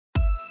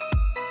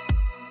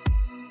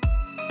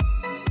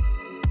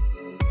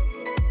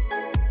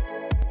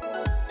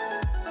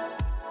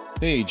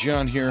Hey,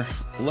 John here.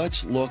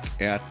 Let's look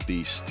at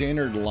the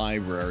standard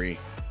library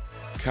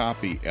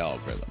copy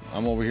algorithm.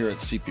 I'm over here at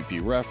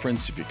CPP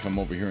Reference. If you come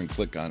over here and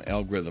click on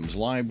Algorithms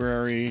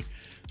Library,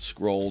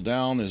 scroll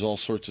down, there's all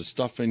sorts of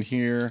stuff in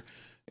here.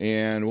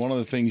 And one of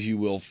the things you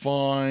will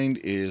find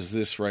is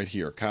this right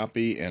here,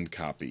 copy and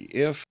copy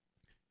if.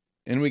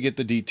 And we get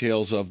the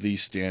details of the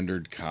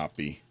standard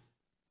copy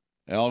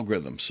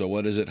algorithm. So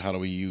what is it? How do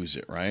we use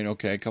it, right?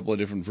 Okay, a couple of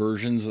different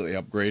versions. They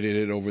upgraded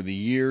it over the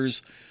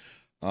years.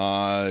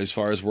 As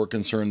far as we're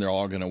concerned, they're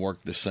all going to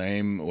work the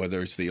same,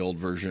 whether it's the old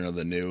version or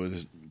the new.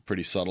 There's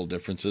pretty subtle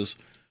differences.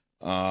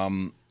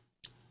 The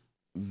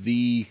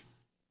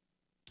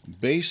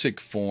basic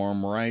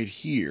form right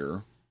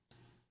here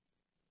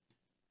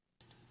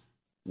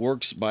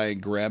works by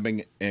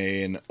grabbing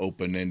an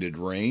open-ended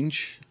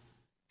range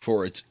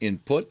for its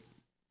input,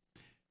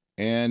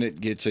 and it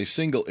gets a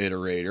single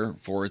iterator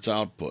for its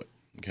output.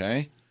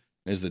 Okay?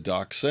 As the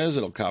doc says,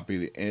 it'll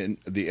copy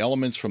the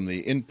elements from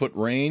the input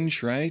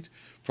range, right,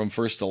 from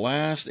first to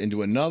last,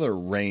 into another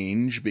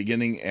range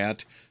beginning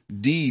at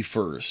D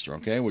first,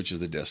 okay, which is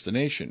the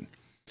destination.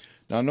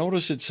 Now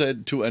notice it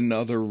said to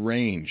another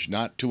range,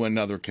 not to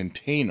another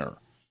container,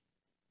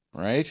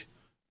 right?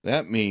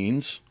 That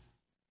means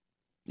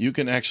you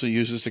can actually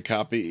use this to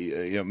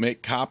copy,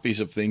 make copies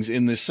of things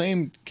in the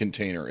same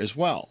container as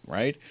well,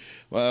 right?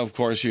 Well, of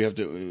course, you have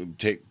to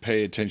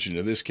pay attention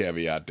to this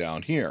caveat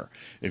down here.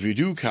 If you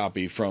do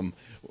copy from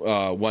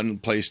one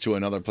place to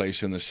another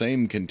place in the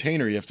same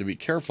container, you have to be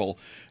careful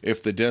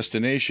if the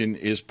destination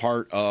is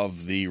part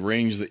of the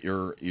range that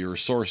your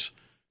source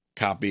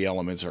copy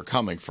elements are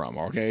coming from,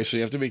 okay? So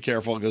you have to be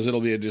careful because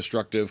it'll be a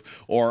destructive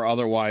or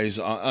otherwise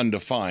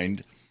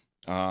undefined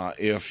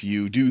if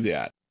you do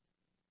that.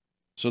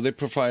 So they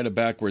provide a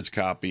backwards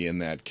copy in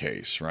that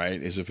case,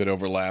 right? As if it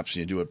overlaps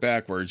and you do it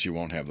backwards, you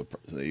won't have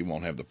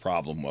the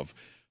problem of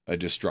a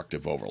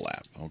destructive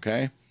overlap.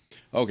 Okay.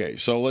 Okay.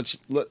 So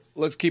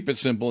let's keep it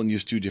simple and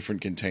use two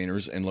different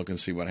containers and look and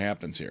see what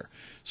happens here.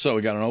 So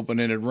we got an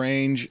open-ended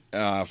range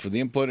for the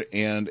input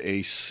and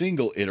a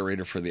single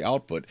iterator for the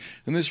output,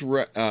 and this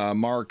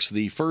marks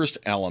the first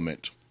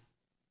element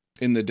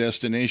in the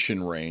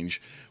destination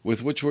range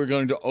with which we're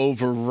going to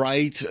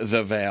overwrite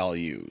the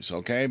values,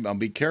 okay? Now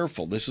be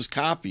careful. This is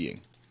copying.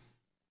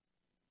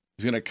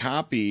 It's going to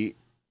copy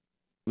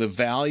the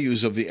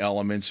values of the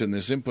elements in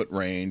this input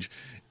range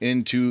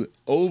into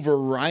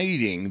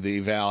overwriting the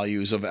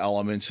values of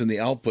elements in the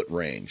output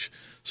range.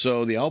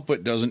 So the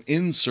output doesn't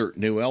insert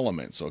new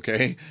elements,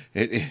 okay?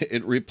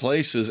 It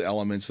replaces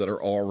elements that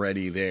are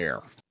already there.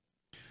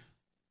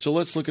 So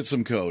let's look at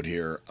some code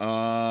here.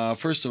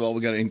 First of all,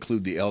 we got to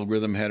include the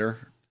algorithm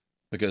header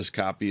because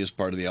copy is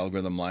part of the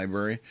algorithm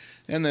library.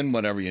 And then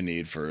whatever you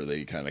need for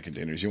the kind of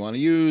containers you want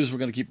to use. We're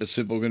going to keep it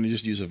simple. We're going to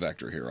just use a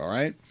vector here, all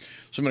right?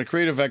 So I'm going to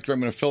create a vector. I'm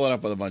going to fill it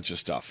up with a bunch of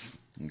stuff,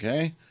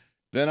 okay?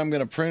 Then I'm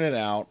going to print it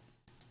out.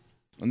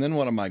 And then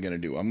what am I going to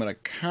do? I'm going to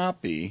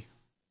copy.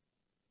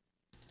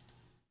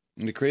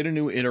 I'm going to create a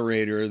new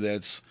iterator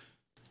that's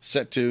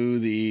set to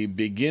the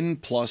begin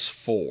plus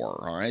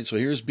 4, all right? So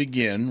here's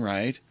begin,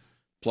 right?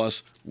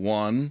 Plus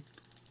 1,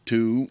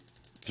 2,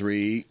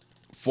 3,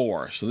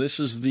 4. So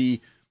this is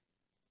the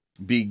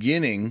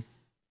beginning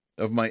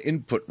of my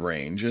input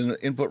range, and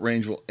the input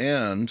range will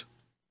end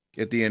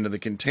at the end of the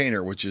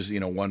container, which is,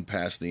 one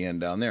past the end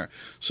down there.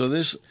 So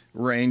this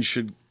range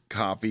should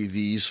copy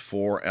these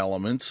 4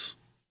 elements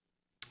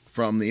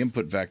from the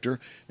input vector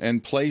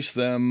and place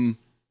them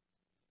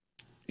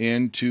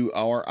into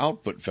our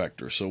output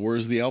vector. So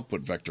where's the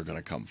output vector going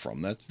to come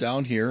from? That's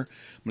down here. I'm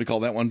going to call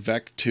that one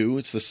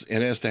vec2.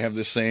 It has to have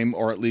the same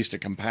or at least a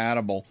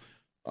compatible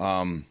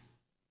element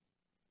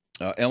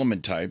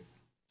type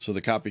so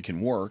the copy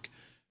can work,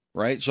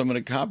 right? So I'm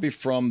going to copy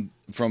from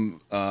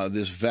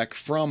this vec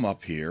from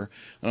up here,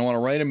 and I want to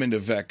write them into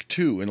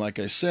vec2. And like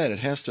I said, it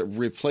has to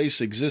replace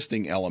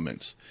existing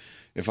elements.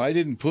 If I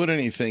didn't put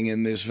anything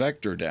in this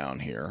vector down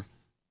here,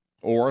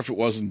 or if it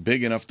wasn't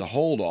big enough to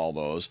hold all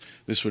those,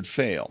 this would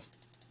fail,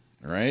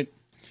 all right?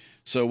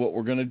 So what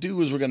we're going to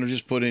do is we're going to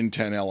just put in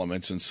 10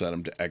 elements and set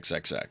them to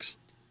XXX.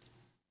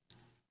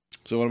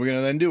 So what are we going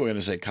to then do? We're going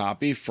to say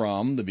copy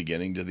from the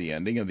beginning to the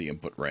ending of the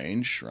input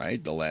range,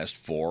 right? The last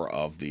 4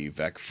 of the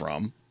vec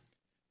from.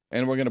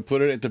 And we're going to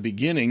put it at the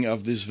beginning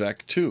of this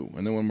vec2.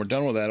 And then when we're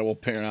done with that, it will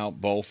print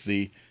out both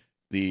the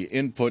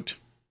input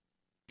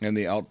and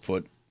the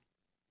output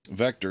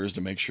vectors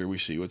to make sure we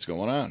see what's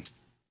going on.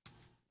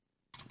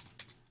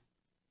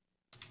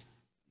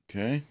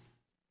 Okay.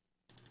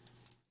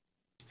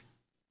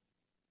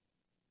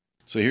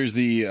 So here's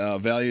the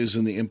values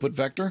in the input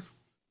vector.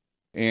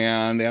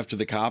 And after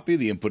the copy,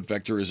 the input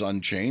vector is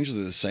unchanged.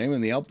 They're the same.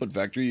 In the output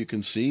vector, you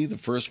can see the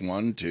first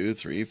 1, 2,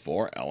 3,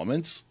 4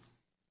 elements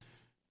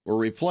were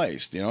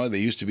replaced. They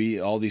used to be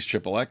all these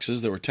triple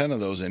X's. There were 10 of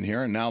those in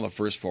here, and now the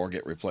first 4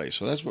 get replaced.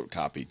 So that's what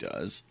copy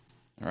does.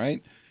 All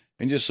right.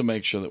 And just to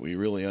make sure that we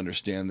really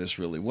understand this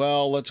really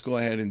well, let's go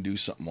ahead and do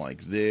something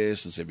like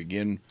this and say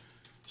begin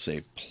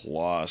say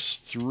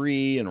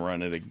 +3 and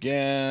run it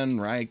again,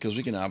 right? Because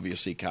we can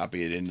obviously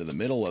copy it into the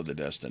middle of the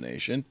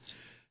destination.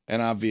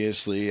 And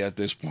obviously, at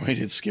this point,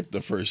 it skipped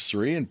the first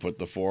 3 and put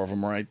the 4 of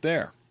them right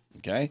there.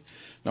 Okay?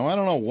 Now, I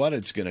don't know what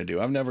it's going to do.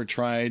 I've never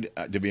tried,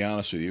 to be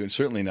honest with you, and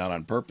certainly not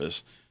on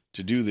purpose,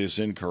 to do this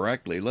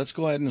incorrectly. Let's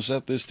go ahead and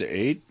set this to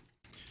 8,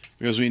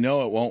 because we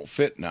know it won't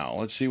fit now.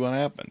 Let's see what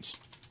happens.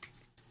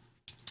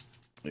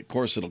 Of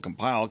course, it'll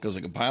compile, because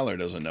the compiler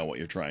doesn't know what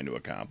you're trying to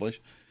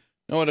accomplish.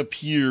 Now, it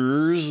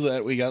appears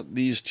that we got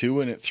these 2,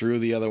 and it threw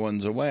the other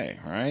ones away,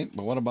 all right?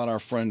 But what about our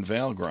friend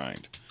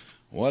Valgrind?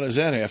 What does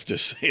that have to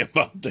say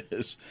about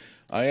this?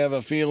 I have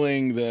a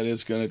feeling that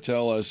it's going to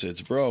tell us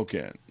it's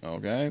broken,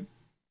 okay?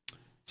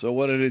 So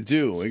what did it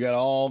do? We got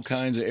all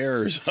kinds of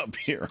errors up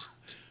here.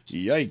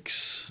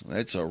 Yikes,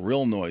 that's a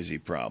real noisy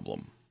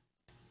problem.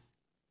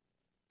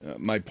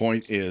 My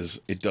point is,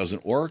 it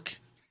doesn't work,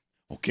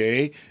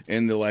 okay?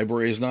 And the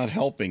library is not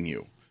helping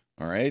you,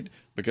 all right?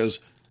 Because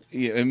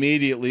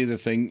immediately the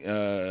thing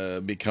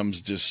becomes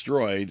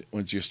destroyed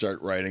once you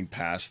start writing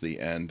past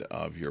the end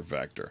of your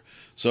vector.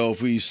 So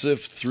if we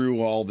sift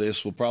through all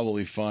this, we'll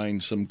probably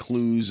find some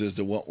clues as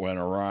to what went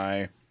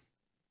awry,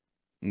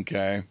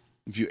 okay?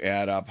 If you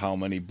add up how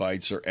many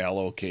bytes are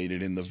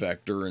allocated in the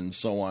vector and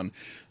so on.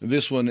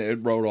 This one,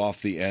 it wrote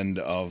off the end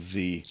of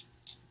the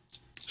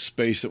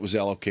space that was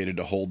allocated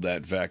to hold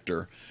that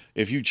vector.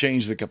 If you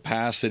change the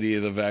capacity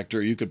of the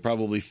vector, you could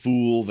probably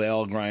fool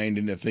Valgrind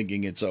into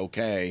thinking it's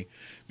okay,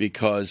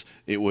 because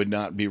it would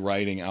not be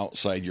writing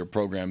outside your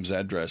program's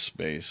address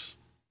space.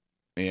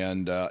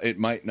 And it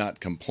might not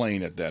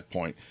complain at that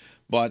point.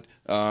 But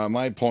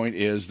my point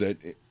is that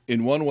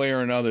in one way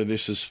or another,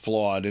 this is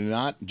flawed, and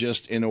not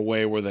just in a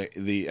way where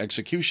the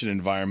execution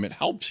environment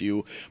helps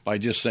you by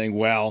just saying,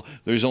 well,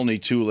 there's only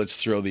 2, let's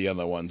throw the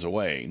other ones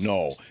away.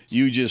 No,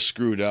 you just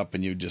screwed up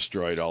and you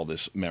destroyed all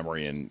this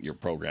memory, and your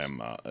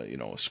program,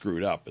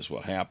 screwed up is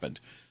what happened.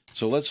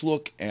 So let's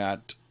look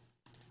at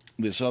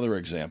this other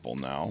example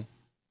now.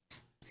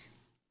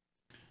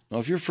 Now,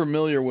 if you're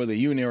familiar with a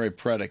unary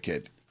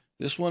predicate,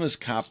 this one is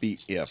copy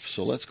if.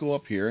 So let's go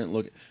up here and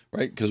look,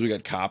 right, because we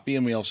got copy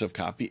and we also have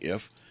copy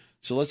if.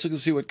 So let's look and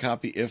see what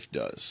copy if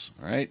does.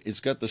 All right, it's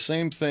got the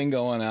same thing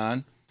going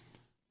on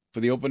for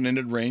the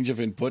open-ended range of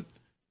input,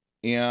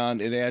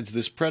 and it adds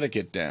this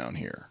predicate down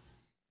here.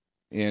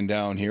 And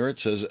down here it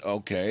says,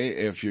 okay,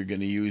 if you're going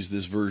to use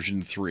this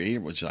version 3,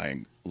 which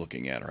I'm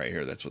looking at right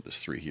here, that's what this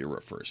 3 here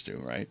refers to,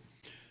 right?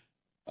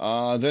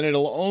 Then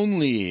it'll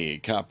only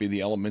copy the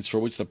elements for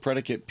which the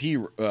predicate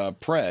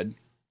pred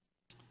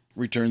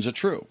returns a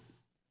true.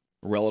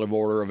 Relative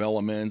order of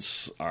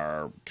elements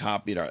are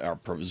copied, are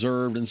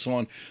preserved, and so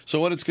on. So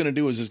what it's going to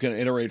do is it's going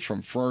to iterate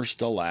from first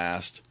to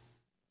last,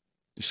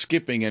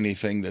 skipping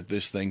anything that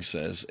this thing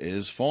says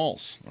is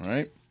false. All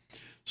right.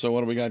 So what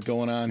do we got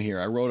going on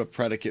here? I wrote a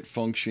predicate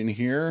function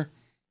here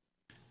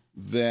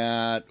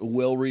that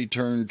will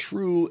return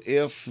true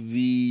if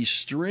the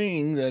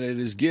string that it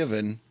is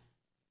given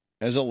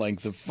has a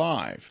length of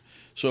 5.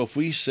 So if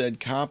we said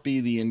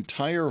copy the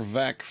entire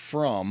vec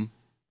from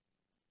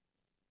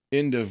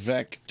into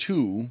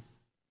vec2,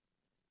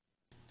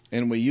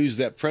 and we use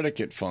that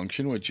predicate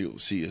function, which you'll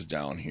see is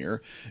down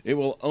here, it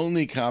will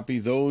only copy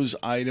those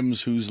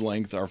items whose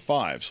length are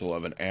 5. So we'll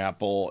have an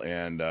apple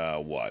and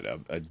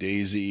a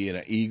daisy and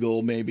an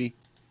eagle, maybe,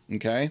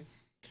 okay?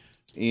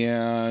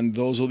 And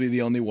those will be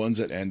the only ones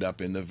that end up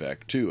in the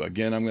vec2.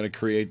 Again, I'm going to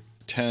create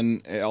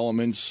 10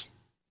 elements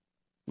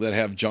that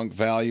have junk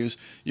values.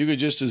 You could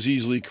just as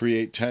easily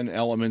create 10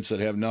 elements that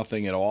have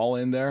nothing at all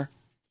in there.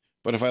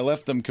 But if I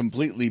left them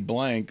completely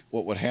blank,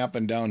 what would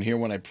happen down here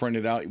when I print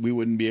it out, we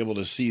wouldn't be able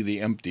to see the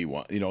empty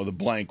one, the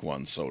blank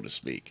ones, so to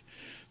speak.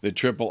 The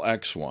triple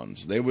X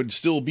ones. They would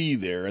still be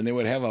there, and they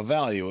would have a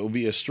value. It would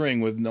be a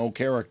string with no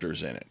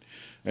characters in it.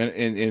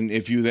 And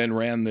if you then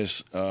ran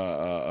this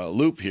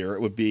loop here,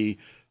 it would be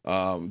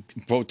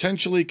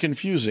potentially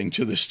confusing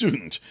to the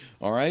student.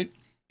 All right?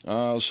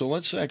 So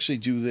let's actually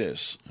do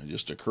this. It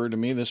just occurred to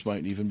me this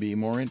might even be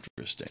more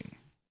interesting.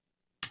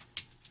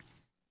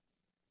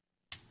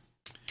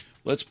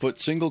 Let's put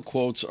single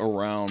quotes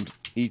around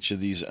each of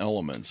these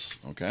elements,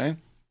 okay?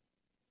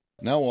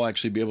 Now we'll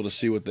actually be able to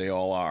see what they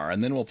all are,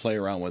 and then we'll play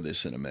around with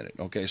this in a minute.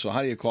 Okay, so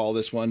how do you call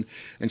this one?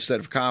 Instead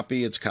of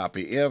copy, it's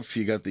copy if.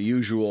 You got the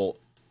usual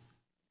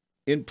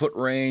input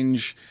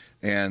range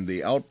and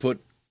the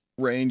output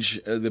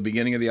range, the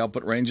beginning of the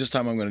output range. This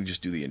time I'm going to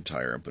just do the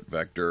entire input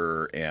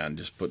vector and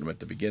just put them at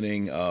the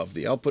beginning of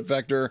the output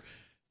vector,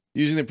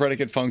 using the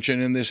predicate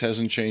function, and this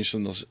hasn't changed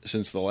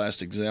since the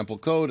last example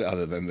code,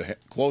 other than the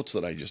quotes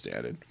that I just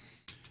added.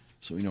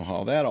 So we know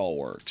how that all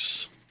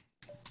works.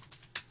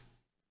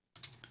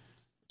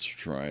 Let's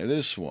try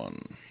this one.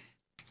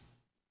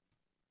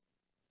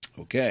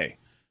 Okay,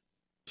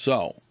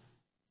 so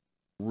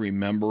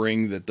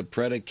remembering that the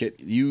predicate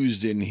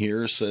used in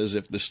here says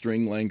if the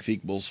string length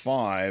equals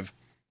 5,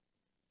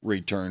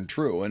 return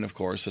true. And of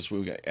course, that's why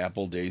we got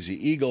apple, daisy,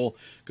 eagle,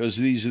 because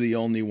these are the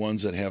only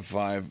ones that have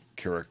 5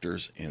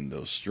 characters in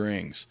those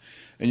strings.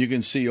 And you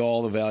can see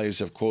all the values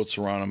have quotes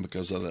around them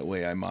because of the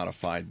way I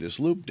modified this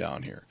loop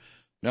down here.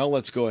 Now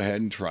let's go ahead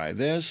and try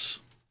this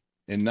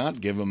and not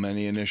give them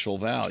any initial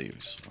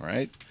values. All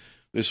right.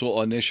 This will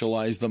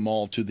initialize them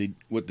all to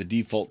what the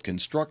default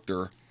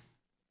constructor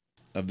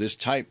of this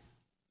type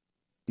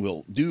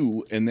will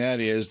do, and that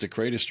is to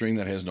create a string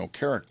that has no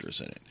characters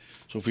in it.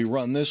 So if we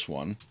run this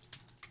one,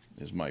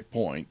 is my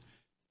point,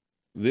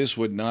 this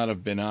would not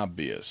have been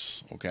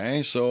obvious.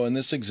 Okay, so in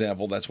this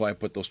example, that's why I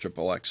put those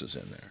triple X's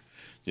in there,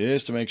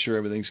 just to make sure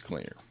everything's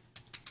clear.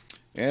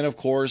 And of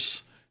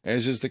course,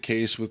 as is the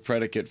case with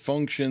predicate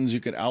functions, you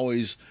could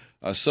always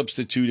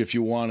substitute, if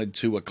you wanted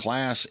to, a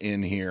class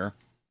in here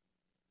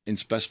and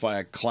specify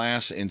a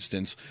class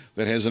instance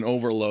that has an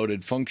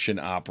overloaded function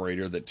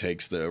operator that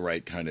takes the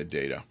right kind of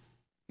data.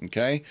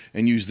 Okay,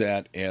 and use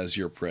that as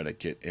your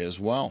predicate as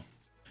well.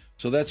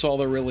 So that's all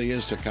there really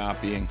is to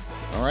copying.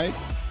 All right,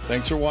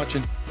 thanks for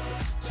watching.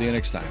 See you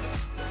next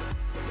time.